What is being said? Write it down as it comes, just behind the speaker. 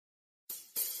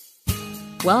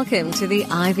Welcome to the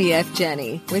IVF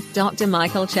Journey with Dr.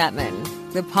 Michael Chapman,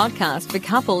 the podcast for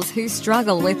couples who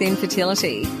struggle with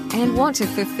infertility and want to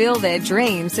fulfill their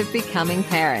dreams of becoming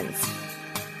parents.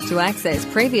 To access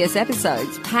previous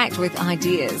episodes packed with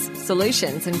ideas,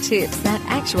 solutions and tips that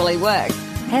actually work,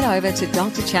 head over to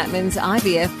Dr. Chapman's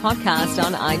IVF podcast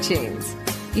on iTunes.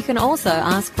 You can also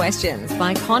ask questions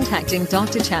by contacting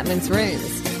Dr. Chapman's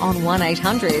rooms on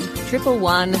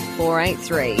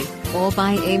 1-800-111-483 or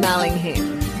by emailing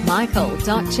him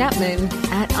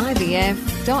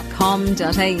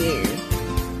michael.chapman@ivf.com.au.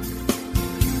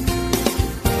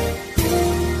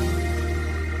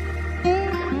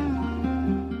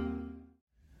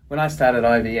 When I started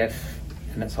IVF,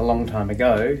 and it's a long time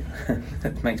ago,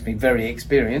 it makes me very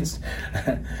experienced,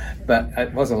 but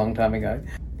it was a long time ago,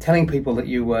 telling people that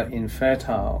you were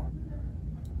infertile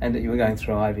and that you were going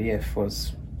through IVF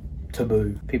was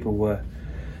taboo. People were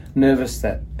nervous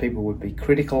that people would be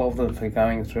critical of them for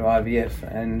going through IVF,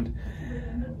 and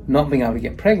not being able to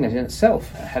get pregnant in itself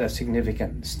had a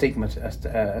significant stigma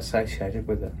associated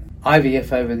with it.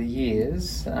 IVF over the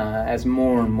years, as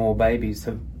more and more babies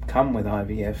have come with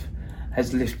IVF,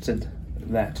 has lifted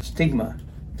that stigma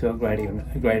to a greater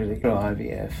degree.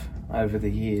 IVF over the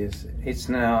years, it's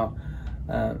now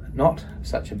not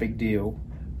such a big deal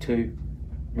to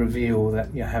reveal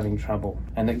that you're having trouble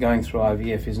and that going through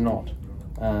IVF is not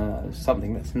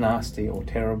something that's nasty or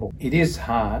terrible. It is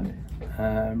hard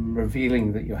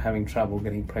revealing that you're having trouble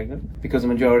getting pregnant because the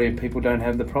majority of people don't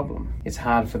have the problem. It's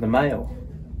hard for the male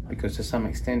because to some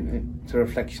extent it's a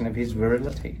reflection of his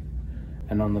virility.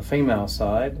 And on the female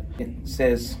side, it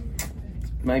says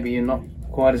maybe you're not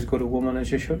quite as good a woman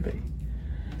as you should be.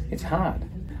 It's hard,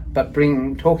 but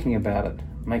talking about it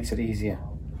makes it easier.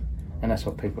 And that's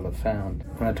what people have found.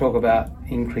 When I talk about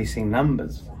increasing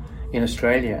numbers, in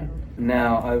Australia,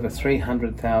 now over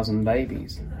 300,000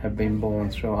 babies have been born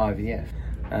through IVF.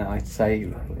 I'd say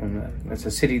it's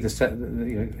a city,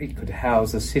 it could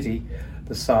house a city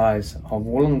the size of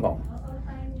Wollongong.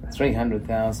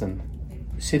 300,000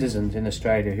 citizens in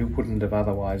Australia who wouldn't have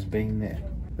otherwise been there.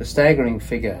 The staggering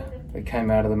figure that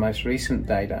came out of the most recent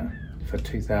data for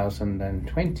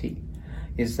 2020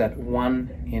 is that 1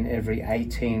 in every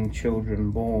 18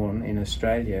 children born in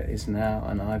Australia is now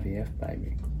an IVF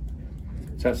baby.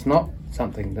 So it's not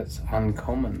something that's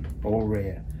uncommon or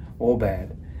rare or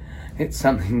bad. It's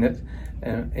something that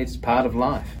it's part of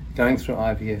life. Going through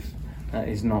IVF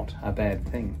is not a bad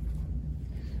thing.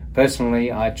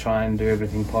 Personally, I try and do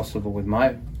everything possible with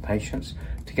my patients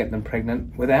to get them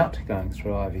pregnant without going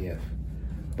through IVF.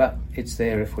 But it's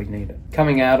there if we need it.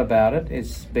 Coming out about it,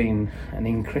 it's been an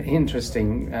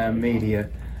interesting media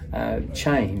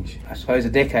change. I suppose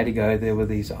a decade ago there were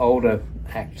these older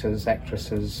actors,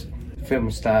 actresses,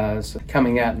 film stars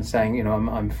coming out and saying, you know,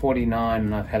 I'm 49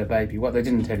 and I've had a baby. What they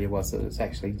didn't tell you was that it's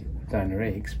actually donor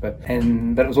eggs, but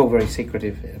it was all very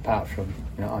secretive apart from,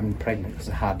 you know, I'm pregnant, because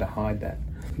it's hard to hide that.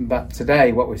 But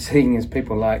today what we're seeing is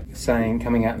people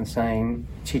coming out and saying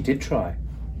she did try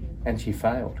and she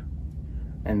failed.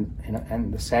 And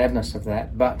the sadness of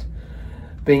that, but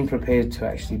being prepared to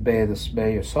actually bare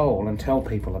your soul and tell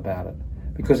people about it,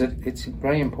 because it's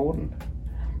very important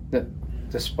that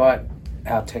despite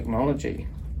our technology,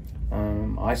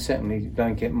 I certainly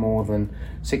don't get more than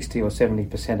 60 or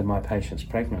 70% of my patients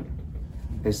pregnant.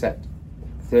 There's that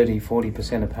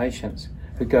 30-40% of patients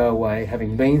who go away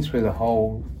having been through the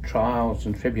whole trials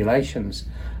and tribulations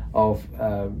of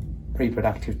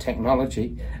reproductive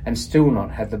technology and still not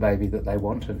had the baby that they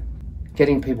wanted.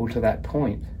 Getting people to that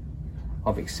point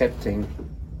of accepting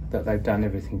that they've done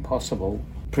everything possible,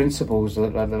 principles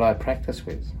that I practice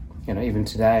with. You know, even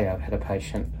today I've had a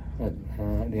patient at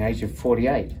the age of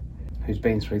 48 who's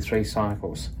been through 3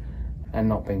 cycles and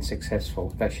not been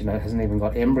successful. In fact, she hasn't even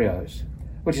got embryos,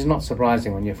 which is not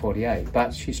surprising when you're 48,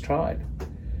 but she's tried.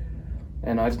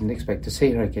 And I didn't expect to see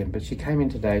her again, but she came in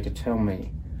today to tell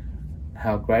me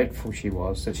how grateful she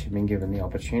was that she'd been given the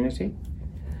opportunity,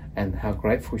 and how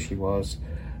grateful she was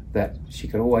that she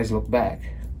could always look back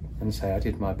and say, I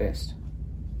did my best.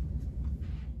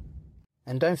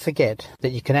 And don't forget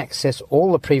that you can access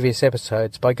all the previous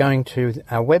episodes by going to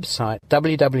our website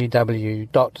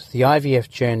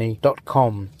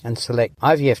www.theivfjourney.com and select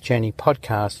IVF Journey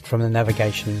Podcast from the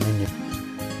navigation menu.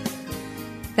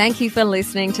 Thank you for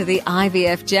listening to the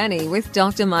IVF Journey with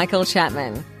Dr. Michael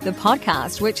Chapman, the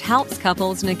podcast which helps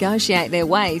couples negotiate their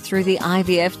way through the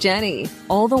IVF journey,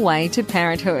 all the way to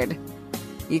parenthood.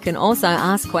 You can also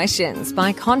ask questions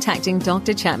by contacting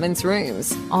Dr. Chapman's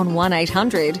rooms on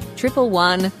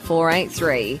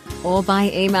 1-800-111-483 or by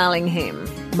emailing him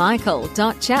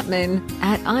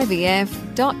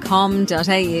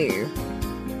michael.chapman@ivf.com.au.